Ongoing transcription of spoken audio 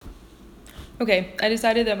Okay, I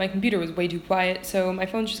decided that my computer was way too quiet, so my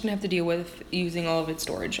phone's just gonna have to deal with using all of its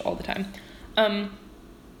storage all the time.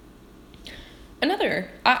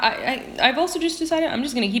 I've also just decided I'm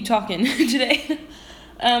just gonna keep talking today.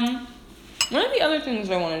 One of the other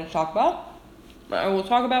things I wanted to talk about, I will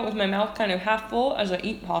talk about with my mouth kind of half full as I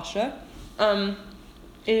eat pasta,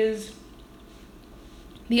 is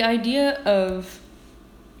the idea of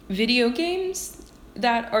video games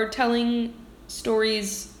that are telling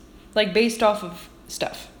stories like based off of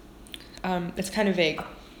stuff. It's kind of vague,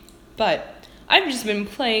 but I've just been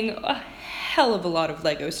playing a hell of a lot of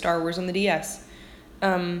Lego Star Wars on the DS.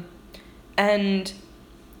 And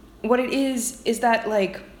what it is that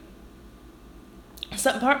like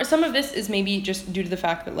some of this is maybe just due to the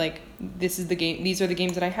fact that like these are the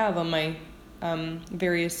games that I have on my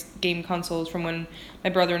various game consoles from when my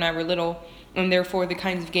brother and I were little, and therefore the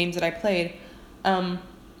kinds of games that I played.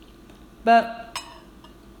 But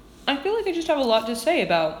I feel like I just have a lot to say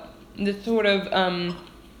about this sort of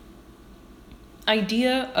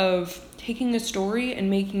idea of taking a story and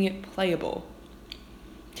making it playable.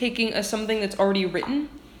 Taking something that's already written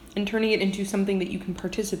and turning it into something that you can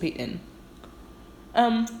participate in.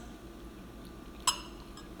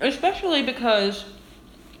 Especially because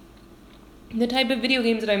the type of video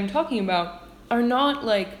games that I'm talking about are not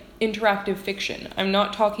like interactive fiction. I'm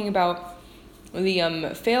not talking about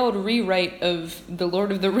the failed rewrite of the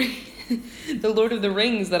Lord of the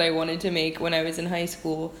Rings that I wanted to make when I was in high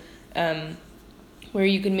school, where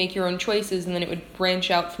you could make your own choices and then it would branch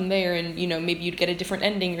out from there, and maybe you'd get a different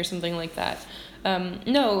ending or something like that.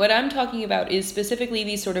 No, what I'm talking about is specifically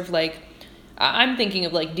these sort of like, I'm thinking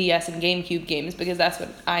of like DS and GameCube games because that's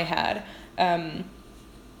what I had. And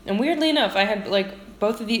weirdly enough, I had like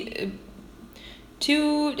both of the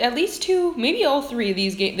at least two, maybe all three of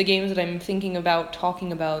these the games that I'm thinking about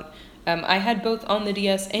talking about. I had both on the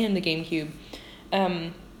DS and the GameCube.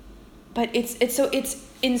 But it's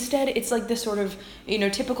instead it's like this sort of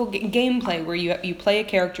typical gameplay where you play a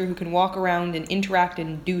character who can walk around and interact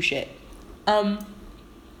and do shit. And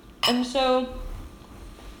so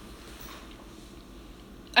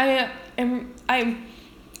I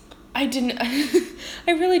didn't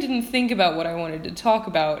I really didn't think about what I wanted to talk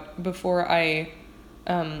about before I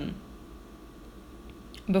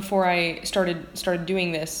started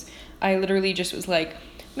doing this. I literally just was like,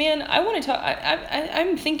 man, I want to talk.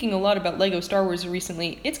 I'm thinking a lot about Lego Star Wars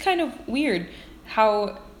recently. It's kind of weird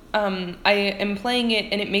how I am playing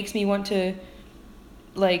it and it makes me want to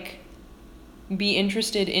like be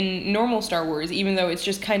interested in normal Star Wars, even though it's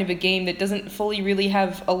just kind of a game that doesn't fully really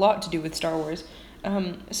have a lot to do with Star Wars.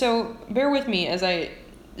 So bear with me as I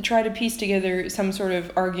try to piece together some sort of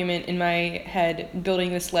argument in my head,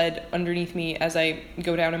 building the sled underneath me as I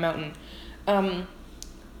go down a mountain.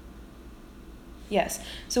 Yes.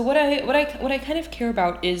 So what I kind of care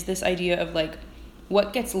about is this idea of like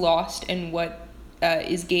what gets lost and what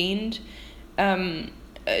is gained.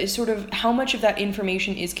 Sort of how much of that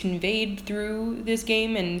information is conveyed through this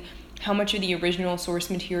game and how much of the original source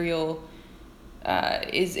material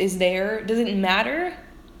is there. Does it matter?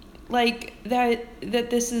 Like that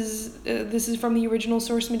this is from the original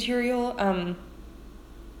source material.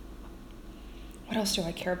 What else do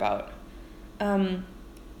I care about?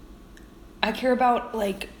 I care about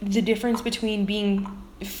like the difference between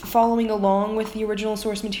following along with the original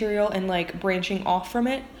source material and like branching off from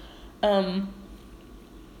it.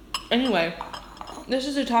 Anyway, this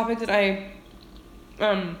is a topic that I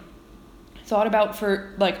thought about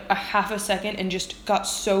for like a half a second and just got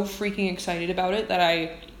so freaking excited about it that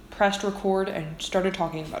I pressed record and started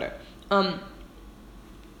talking about it.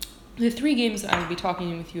 The three games that I will be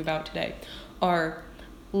talking with you about today are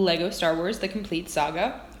Lego Star Wars: The Complete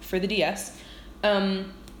Saga for the DS,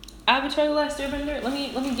 Avatar: The Last Airbender. Let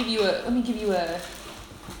me give you a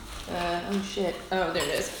oh shit. Oh, there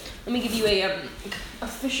it is. Let me give you a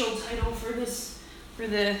official title for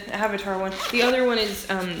the Avatar one. The other one is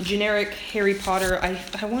generic Harry Potter.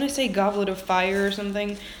 I want to say Goblet of Fire or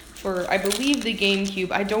something for, I believe, the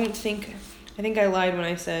GameCube. I think I lied when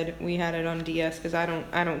I said we had it on DS because I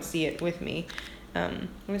don't see it with me. It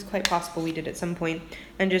was quite possible we did at some point.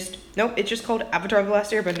 And nope, it's just called Avatar: The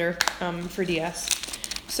Last Airbender for DS.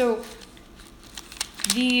 So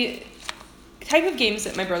the type of games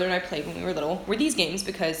that my brother and I played when we were little were these games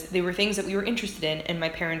because they were things that we were interested in, and my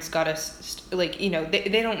parents got us,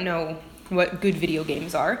 they don't know what good video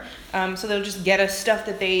games are, so they'll just get us stuff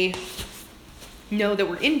that they know that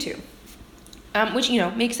we're into, which,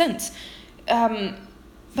 makes sense.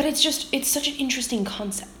 But it's such an interesting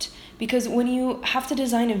concept, because when you have to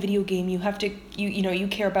design a video game, you have to, you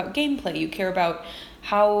care about gameplay, you care about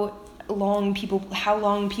how, how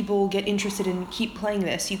long people get interested in keep playing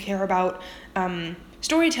this. You care about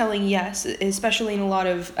storytelling, yes, especially in a lot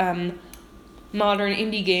of modern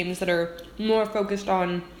indie games that are more focused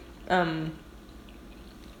on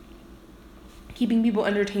keeping people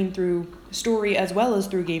entertained through story as well as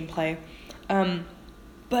through gameplay.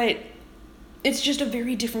 But it's just a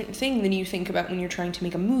very different thing than you think about when you're trying to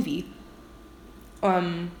make a movie,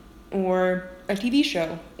 or a TV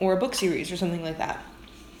show, or a book series, or something like that.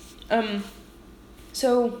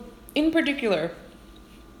 So, in particular,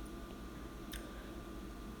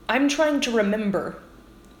 I'm trying to remember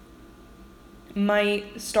my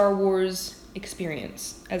Star Wars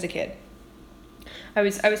experience as a kid. I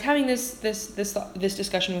was having this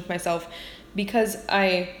discussion with myself because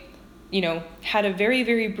I, had a very,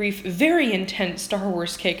 very brief, very intense Star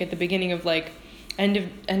Wars kick at the beginning of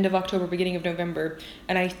end of October, beginning of November,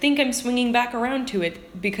 and I think I'm swinging back around to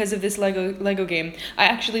it because of this Lego game. I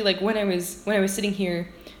actually, when I was sitting here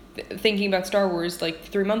thinking about Star Wars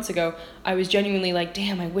 3 months ago, I was genuinely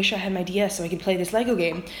damn, I wish I had my DS so I could play this Lego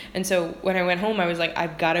game. And so when I went home, I was like,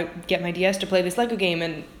 I've got to get my DS to play this Lego game,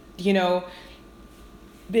 and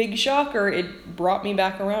big shocker, it brought me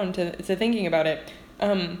back around to thinking about it.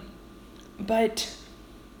 But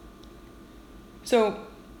so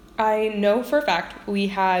I know for a fact we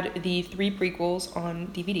had the 3 prequels on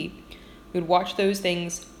DVD. We would watch those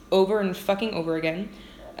things over and fucking over again.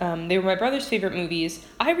 They were my brother's favorite movies.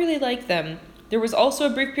 I really liked them. There was also a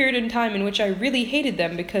brief period in time in which I really hated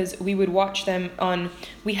them because we would watch them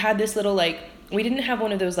we had this little we didn't have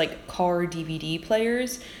one of those car DVD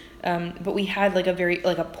players, but we had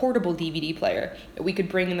a portable DVD player that we could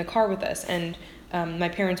bring in the car with us, and my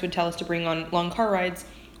parents would tell us to bring on long car rides,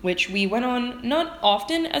 which we went on not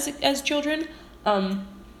often as children,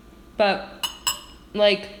 but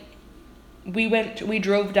we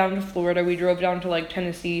drove down to Florida, we drove down to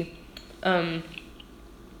Tennessee, to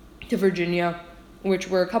Virginia, which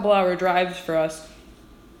were a couple hour drives for us,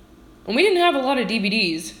 and we didn't have a lot of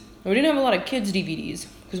DVDs. We didn't have a lot of kids' DVDs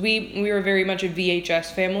because we were very much a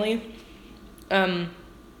VHS family.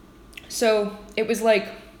 So it was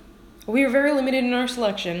we were very limited in our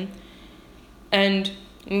selection, and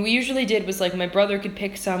what we usually did was my brother could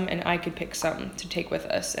pick some and I could pick some to take with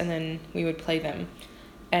us, and then we would play them.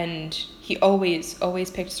 And he always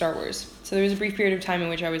picked Star Wars. So there was a brief period of time in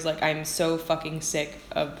which I was I'm so fucking sick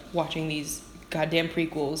of watching these goddamn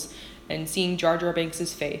prequels and seeing Jar Jar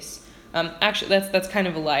Binks' face. Actually, that's kind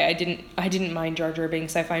of a lie. I didn't mind Jar Jar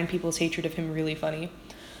Binks. I find people's hatred of him really funny.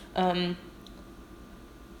 But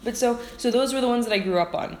so those were the ones that I grew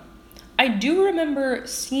up on. I do remember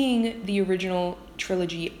seeing the original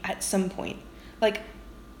trilogy at some point.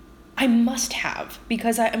 I must have,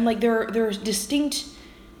 because I'm there are distinct,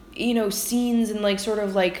 scenes and I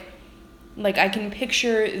can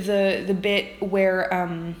picture the bit where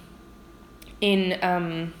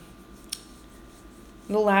in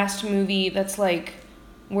the last movie that's where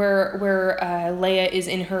Leia is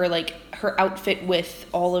in her her outfit with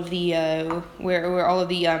all of the where all of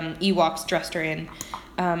the Ewoks dressed her in.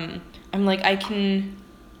 I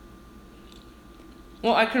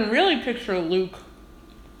can really picture Luke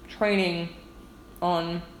training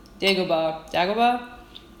on Dagobah.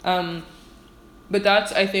 But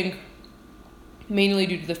that's, I think, mainly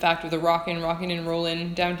due to the fact of the rockin' and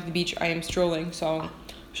rollin' down to the beach I am strolling. So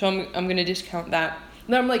I'm gonna discount that.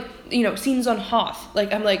 Then I'm scenes on Hoth. I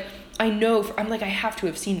have to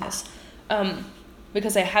have seen this,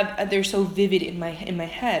 because they're so vivid in my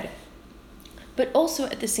head. But also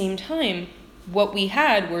at the same time, what we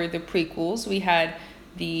had were the prequels. We had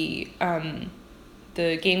the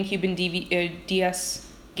GameCube and DS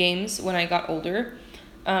games when I got older,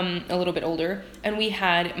 a little bit older, and we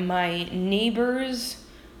had my neighbor's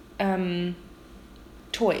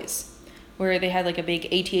toys, where they had a big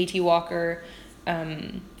AT-AT walker.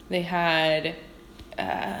 They had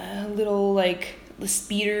little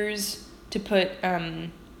speeders to put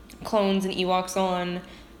clones and Ewoks on.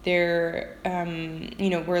 There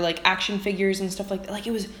were action figures and stuff like that.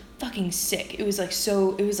 It was fucking sick. It was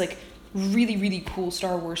really, really cool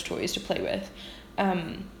Star Wars toys to play with.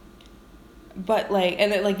 But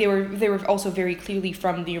they were also very clearly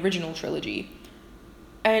from the original trilogy.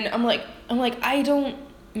 And I'm I don't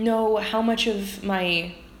know how much of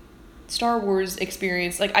my Star Wars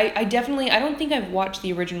experience, I don't think I've watched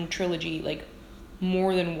the original trilogy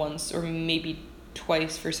more than once or maybe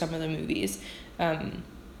twice for some of the movies,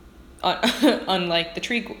 unlike the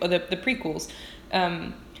prequels.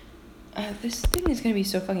 This thing is gonna be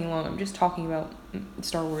so fucking long. I'm just talking about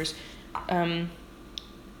Star Wars.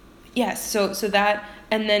 Yes, so that,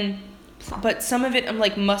 and then but some of it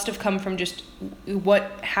like must have come from just what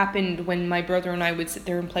happened when my brother and I would sit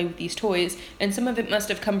there and play with these toys, and some of it must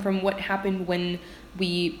have come from what happened when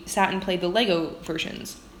we sat and played the Lego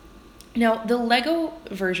versions. Now, the Lego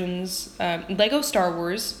versions, Lego Star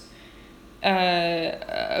Wars,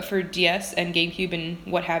 for DS and GameCube and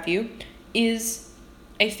what have you, is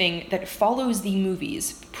a thing that follows the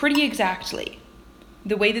movies pretty exactly.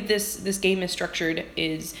 The way that this game is structured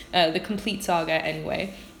is the complete saga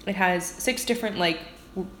anyway. It has 6 different like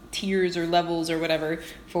tiers or levels or whatever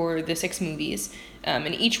for the 6 movies,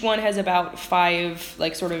 and each one has about 5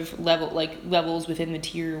 like sort of levels within the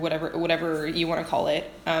tier, whatever you want to call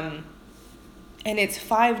it. And it's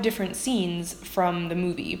 5 different scenes from the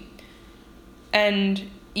movie. And,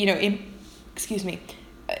 you know,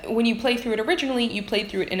 when you play through it originally, you played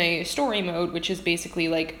through it in a story mode, which is basically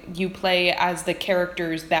like you play as the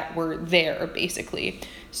characters that were there, basically.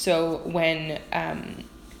 So when,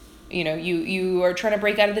 you are trying to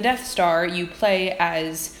break out of the Death Star, you play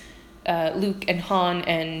as Luke and Han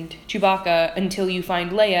and Chewbacca until you find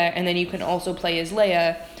Leia, and then you can also play as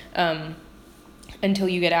Leia, until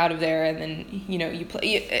you get out of there, and then, you know, you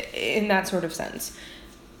play in that sort of sense.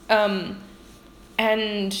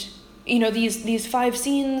 And, you know, these 5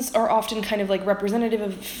 scenes are often kind of like representative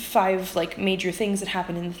of 5 like major things that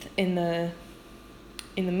happen in the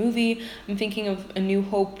movie. I'm thinking of A New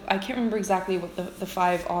Hope. I can't remember exactly what the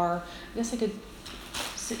 5 are. I guess I could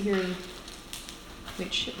sit here and...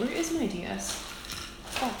 Wait, shit, where is my DS?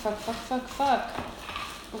 Fuck.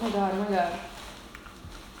 Oh my god.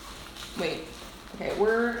 Wait. Okay,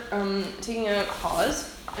 we're taking a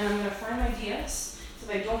pause, and I'm gonna find my DS.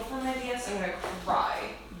 So if I don't find my DS, I'm gonna cry.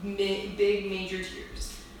 Big major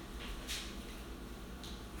tears.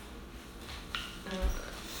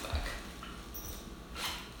 Fuck.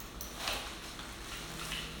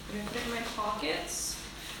 I'm gonna put it in my pockets.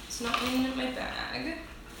 It's not in my bag.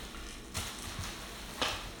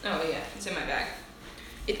 Oh yeah, it's in my bag.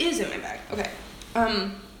 It is in my bag. Okay.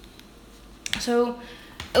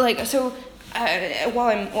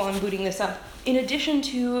 While I'm booting this up, in addition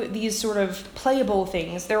to these sort of playable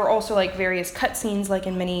things, there are also like various cutscenes, like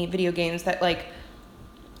in many video games, that like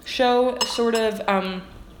show sort of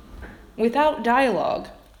without dialogue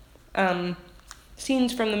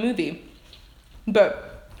scenes from the movie,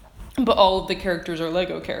 but all of the characters are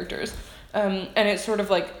Lego characters, and it's sort of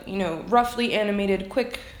like, you know, roughly animated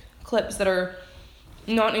quick clips that are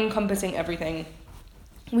not encompassing everything.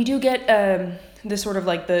 We do get the sort of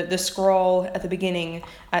like the scroll at the beginning,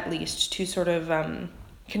 at least, to sort of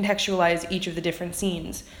contextualize each of the different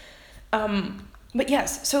scenes. But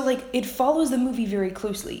yes, so like it follows the movie very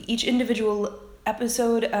closely. Each individual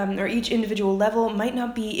episode or each individual level might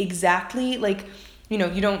not be exactly like, you know,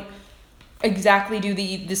 you don't exactly do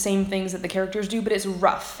the same things that the characters do, but it's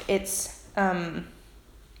rough. It's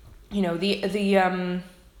you know, the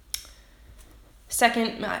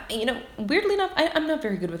second, you know, weirdly enough, I'm not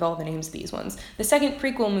very good with all the names of these ones. The second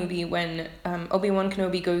prequel movie, when Obi-Wan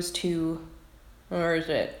Kenobi goes to, or is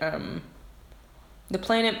it, the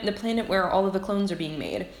planet where all of the clones are being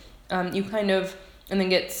made, and then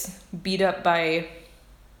gets beat up by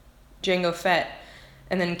Jango Fett,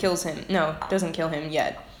 and then kills him. No, doesn't kill him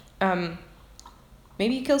yet.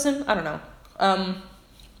 Maybe he kills him? I don't know.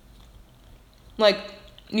 Like,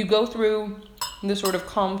 you go through the sort of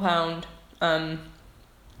compound.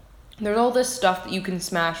 There's all this stuff that you can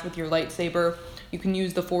smash with your lightsaber. You can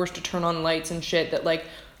use the Force to turn on lights and shit that, like,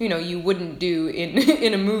 you know, you wouldn't do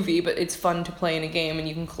in a movie, but it's fun to play in a game, and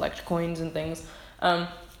you can collect coins and things. But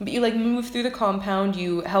you, like, move through the compound,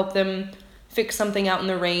 you help them fix something out in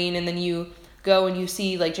the rain, and then you go and you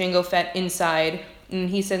see, like, Jango Fett inside, and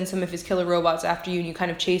he sends some of his killer robots after you, and you kind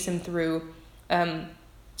of chase him through.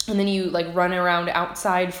 And then you, like, run around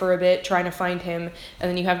outside for a bit trying to find him, and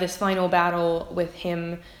then you have this final battle with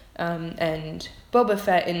him and Boba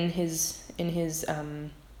Fett in his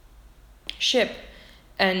ship.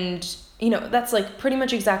 And, you know, that's, like, pretty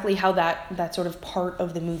much exactly how that sort of part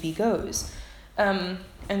of the movie goes. And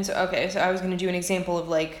so I was going to do an example of,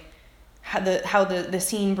 like, how the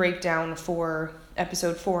scene breakdown for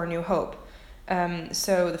Episode 4, New Hope.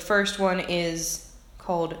 So the first one is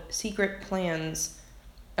called Secret Plans.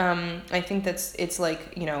 I think it's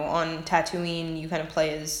like, you know, on Tatooine, you kind of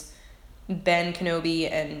play as Ben Kenobi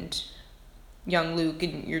and young Luke,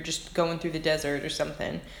 and you're just going through the desert or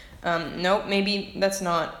something. Nope, maybe that's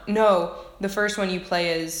not. No, the first one you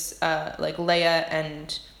play as, like, Leia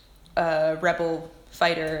and Rebel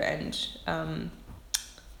Fighter and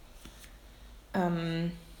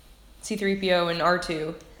C-3PO and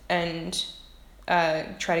R2, and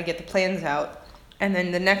try to get the plans out. And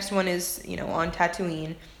then the next one is, you know, on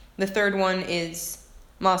Tatooine, The third one is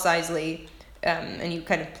Mos Eisley, and you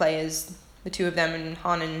kind of play as the two of them and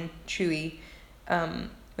Han and Chewie.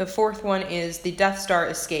 The fourth one is the Death Star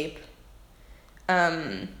escape,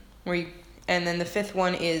 and then the fifth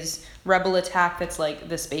one is Rebel Attack. That's like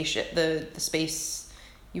the spaceship, the space.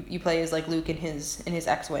 You play as like Luke in his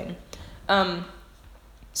X-wing.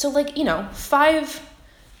 So like 5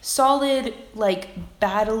 solid like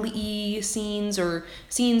battle-y scenes or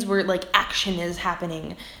scenes where like action is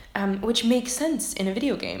happening, which makes sense in a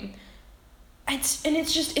video game. It's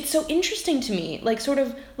so interesting to me, like sort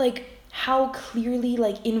of like how clearly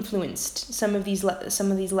like influenced some of these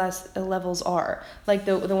last levels are, like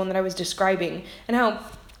the one that I was describing, and how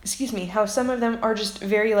some of them are just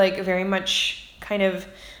very much kind of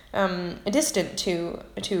distant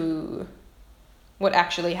to what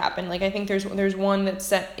actually happened. Like I think there's one that's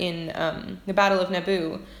set in the Battle of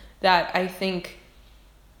Naboo that I think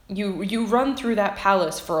you run through that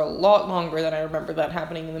palace for a lot longer than I remember that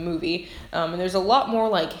happening in the movie. And there's a lot more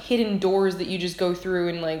like hidden doors that you just go through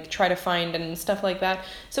and like try to find and stuff like that.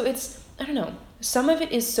 So it's, I don't know, some of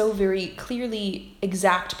it is so very clearly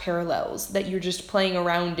exact parallels that you're just playing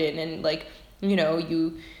around in, and like, you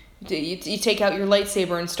take out your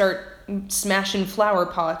lightsaber and start smashing flower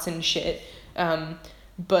pots and shit.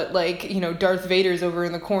 But like, Darth Vader's over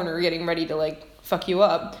in the corner getting ready to like fuck you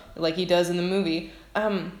up like he does in the movie.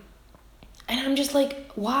 And I'm just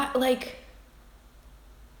like, what, like,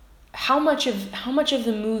 how much of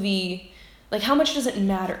the movie, like, how much does it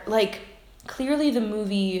matter? Like, clearly the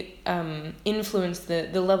movie influenced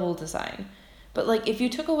the level design, but like, if you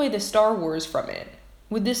took away the Star Wars from it,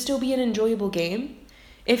 would this still be an enjoyable game?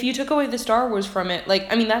 If you took away the Star Wars from it,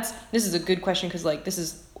 like, I mean, this is a good question, because like, this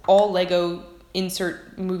is all Lego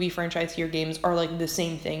insert movie franchise here games are like the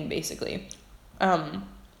same thing basically,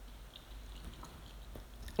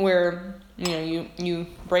 where you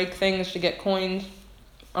break things to get coins,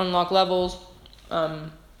 unlock levels,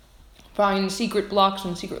 find secret blocks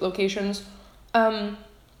and secret locations, but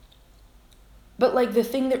like the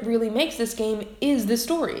thing that really makes this game is the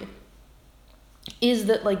story, is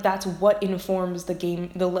that like that's what informs the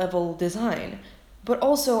level design. But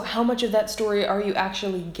also, how much of that story are you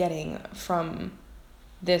actually getting from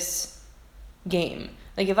this game?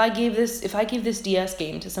 Like, if I gave this DS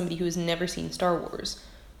game to somebody who has never seen Star Wars,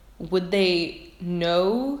 would they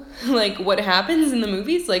know, like, what happens in the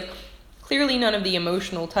movies? Like, clearly none of the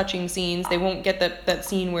emotional, touching scenes. They won't get that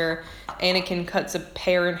scene where Anakin cuts a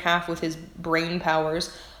pear in half with his brain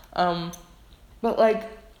powers. But, like,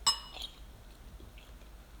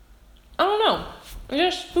 I don't know.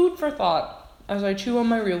 Just food for thought as I chew on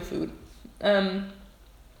my real food. And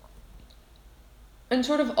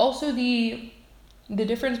sort of also the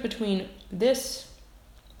difference between this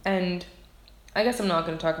and, I guess I'm not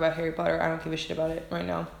going to talk about Harry Potter, I don't give a shit about it right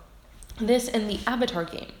now. This and the Avatar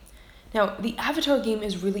game. Now, the Avatar game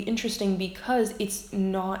is really interesting because it's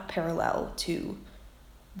not parallel to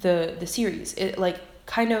the series. It, like,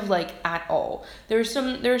 kind of like at all. There are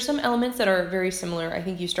some elements that are very similar. I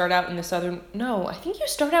think you start out in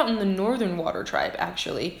the Northern Water Tribe,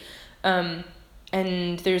 actually. And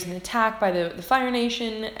there's an attack by the Fire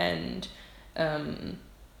Nation, and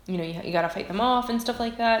you gotta fight them off and stuff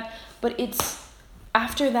like that. But it's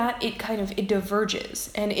after that it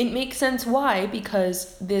diverges, and it makes sense why,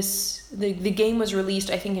 because the game was released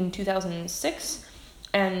I think in 2006,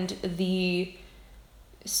 and the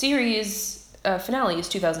series finale is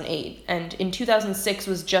 2008, and in 2006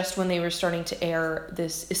 was just when they were starting to air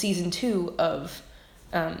this season 2 of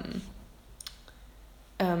Avatar: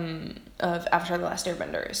 The Last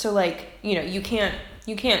Airbender. So like, you can't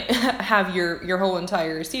have your whole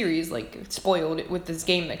entire series like spoiled with this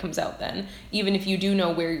game that comes out then, even if you do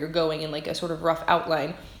know where you're going in like a sort of rough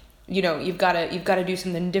outline. You've got to do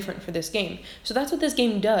something different for this game. So that's what this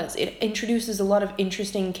game does. It introduces a lot of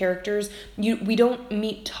interesting characters. We don't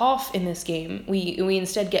meet Toph in this game. We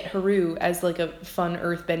instead get Haru as like a fun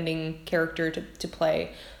earthbending character to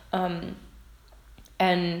play.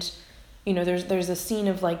 And there's a scene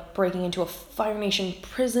of like breaking into a Fire Nation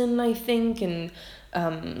prison, I think, and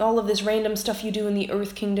all of this random stuff you do in the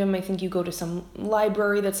Earth Kingdom. I think you go to some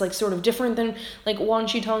library that's like sort of different than like Wan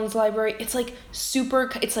Shi Tong's library. It's like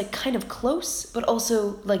it's like kind of close, but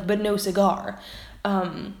also like, but no cigar.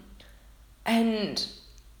 And I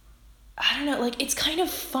don't know, like, it's kind of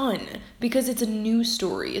fun because it's a new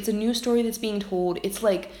story. It's a new story that's being told. It's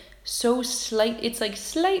like it's like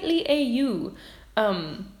slightly AU.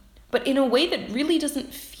 But in a way that really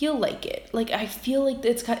doesn't feel like it. Like, I feel like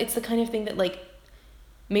it's the kind of thing that, like,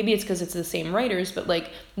 maybe it's because it's the same writers, but, like,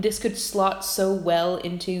 this could slot so well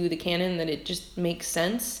into the canon that it just makes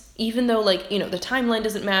sense, even though, like, you know, the timeline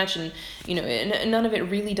doesn't match, and, you know, none of it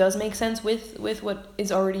really does make sense with what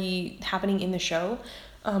is already happening in the show.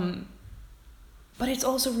 But it's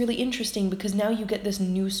also really interesting because now you get this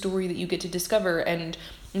new story that you get to discover, and,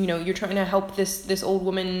 you know, you're trying to help this old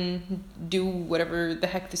woman do whatever the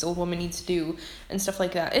heck this old woman needs to do and stuff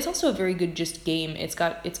like that. It's also a very good just game. It's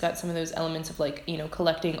got some of those elements of, like, you know,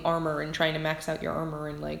 collecting armor and trying to max out your armor,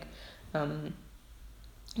 and, like,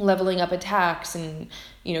 leveling up attacks, and,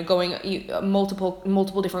 you know, going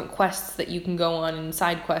multiple different quests that you can go on, and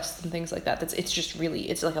side quests and things like that.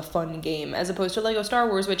 It's like a fun game, as opposed to Lego Star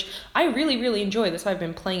Wars, which I really, really enjoy. That's why I've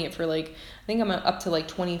been playing it for, like, I think I'm up to like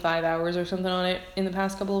 25 hours or something on it in the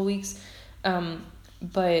past couple of weeks.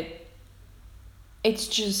 But it's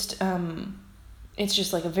just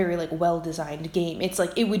like a very, like, well-designed game. It's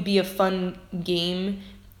like, it would be a fun game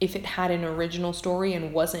if it had an original story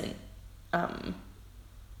and wasn't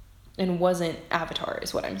Avatar,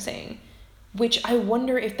 is what I'm saying. Which I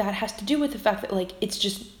wonder if that has to do with the fact that, like,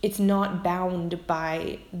 it's not bound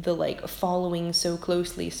by the, like, following so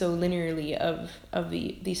closely, so linearly of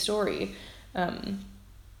the story. Okay.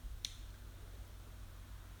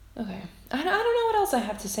 I don't know what else I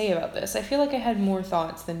have to say about this. I feel like I had more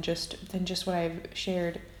thoughts than just what I've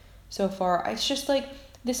shared so far. It's just, like,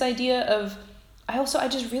 this idea of, I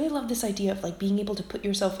just really love this idea of, like, being able to put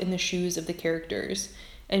yourself in the shoes of the characters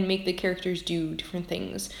and make the characters do different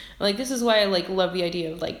things. Like, this is why I, like, love the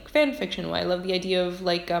idea of, like, fan fiction, why I love the idea of,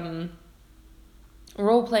 like,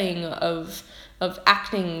 role-playing, of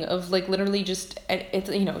acting, of, like, literally just, it's,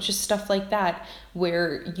 you know, just stuff like that,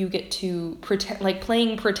 where you get to pretend, like,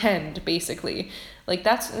 playing pretend, basically. Like,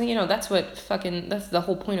 that's, you know, that's the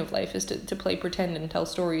whole point of life, is to play pretend and tell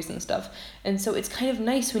stories and stuff. And so it's kind of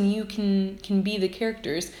nice when you can be the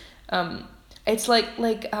characters. It's like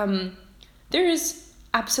there is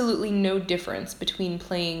absolutely no difference between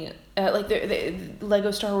playing, like, the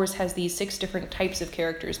Lego Star Wars has these 6 different types of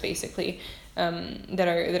characters, basically,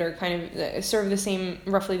 that are kind of serve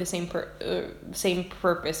roughly the same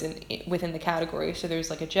purpose within the category. So there's,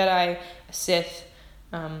 like, a Jedi, a Sith,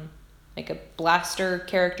 like a blaster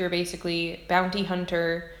character, basically, bounty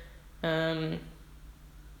hunter, the,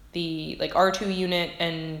 like, R2 unit,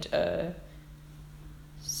 and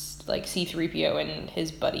like C-3PO and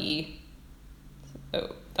his buddy.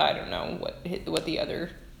 Oh, I don't know what the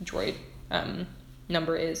other droid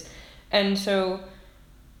number is. And so,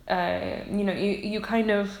 you know, you kind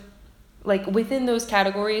of, like, within those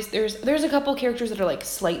categories, there's a couple characters that are, like,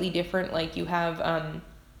 slightly different. Like, you have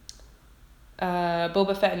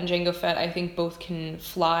Boba Fett and Jango Fett, I think both can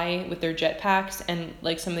fly with their jetpacks, and,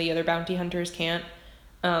 like, some of the other bounty hunters can't.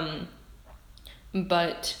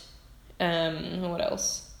 But what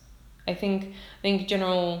else? I think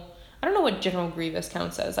General, I don't know what General Grievous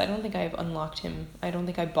counts as. I don't think I've unlocked him. I don't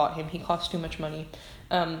think I bought him. He costs too much money.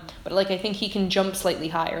 But, like, I think he can jump slightly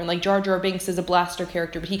higher. And, like, Jar Jar Binks is a blaster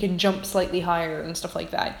character, but he can jump slightly higher and stuff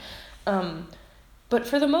like that. But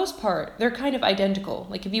for the most part, they're kind of identical.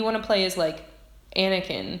 Like, if you want to play as, like,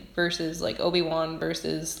 Anakin versus, like, Obi-Wan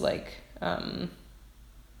versus, like, what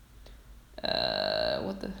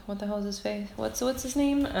the hell is his face? What's his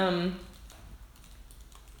name?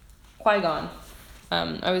 Qui-Gon.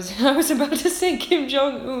 I was about to say Kim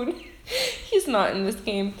Jong-un. He's not in this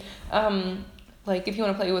game. Like, if you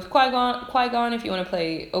want to play with Qui-Gon, if you want to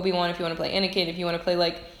play Obi-Wan, if you want to play Anakin, if you want to play,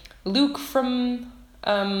 like, Luke from,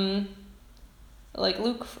 like,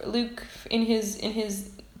 Luke in his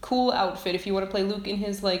cool outfit, if you want to play Luke in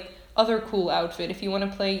his, like, other cool outfit, if you want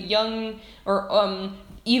to play young or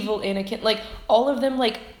evil Anakin, like, all of them,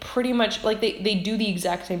 like, pretty much, like, they do the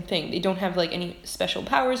exact same thing. They don't have, like, any special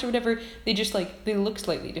powers or whatever. They just, like, they look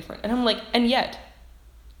slightly different. And I'm like, and yet,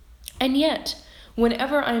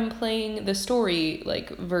 whenever I'm playing the story, like,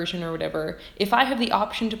 version or whatever, if I have the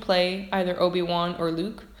option to play either Obi-Wan or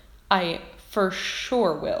Luke, I for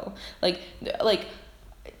sure will. It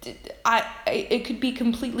could be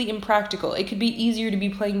completely impractical. It could be easier to be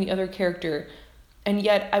playing the other character, and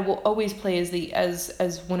yet I will always play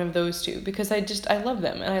as one of those two, because I love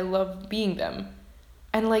them and I love being them.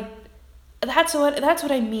 And, like, that's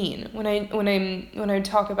what I mean when I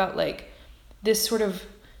talk about, like, this sort of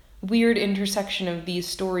weird intersection of these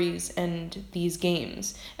stories and these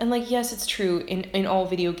games. And, like, yes, it's true, in all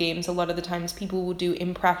video games, a lot of the times people will do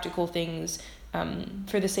impractical things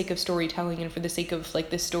for the sake of storytelling and for the sake of,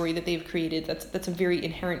 like, this story that they've created. That's a very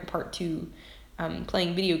inherent part to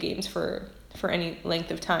playing video games for any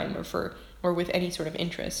length of time, or with any sort of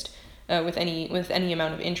interest, with any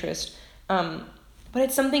amount of interest. But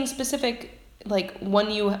it's something specific, like,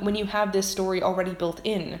 when you have this story already built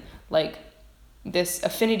in, like, this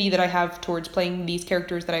affinity that I have towards playing these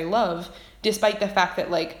characters that I love, despite the fact that,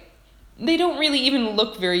 like, they don't really even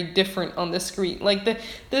look very different on the screen. Like, the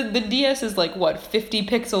DS is, like, what, 50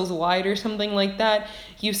 pixels wide or something like that?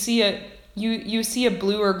 You see a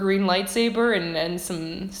blue or green lightsaber and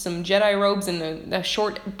some Jedi robes and a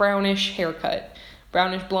short brownish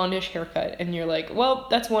blondish haircut, and you're like, well,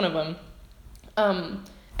 that's one of them.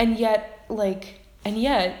 And yet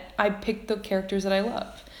I picked the characters that I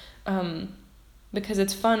love. Because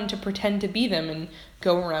it's fun to pretend to be them and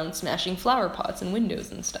go around smashing flower pots and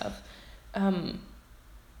windows and stuff.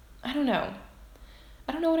 I don't know.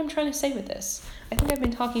 I don't know what I'm trying to say with this. I think I've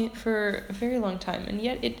been talking for a very long time, and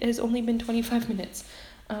yet it has only been 25 minutes.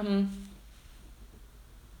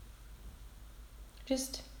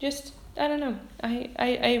 Just, I don't know.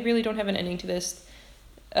 I really don't have an ending to this.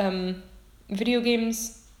 Video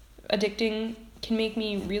games, addicting, can make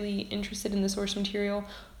me really interested in the source material.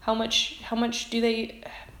 How much do they,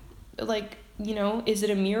 like, you know, is it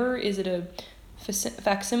a mirror? Is it a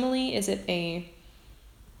facsimile? Is it a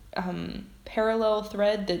parallel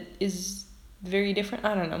thread that is very different?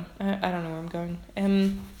 I don't know. I don't know where I'm going.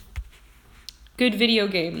 Good video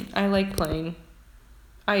game. I like playing.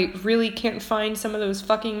 I really can't find some of those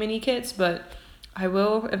fucking mini kits, but I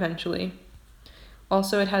will eventually.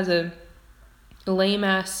 Also, it has a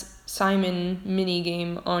lame-ass Simon mini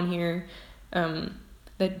game on here,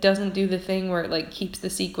 that doesn't do the thing where it, like, keeps the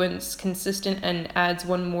sequence consistent and adds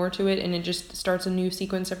one more to it, and it just starts a new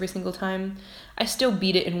sequence every single time. I still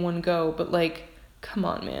beat it in one go, but, like, come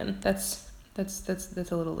on, man. That's a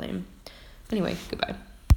little lame. Anyway, goodbye.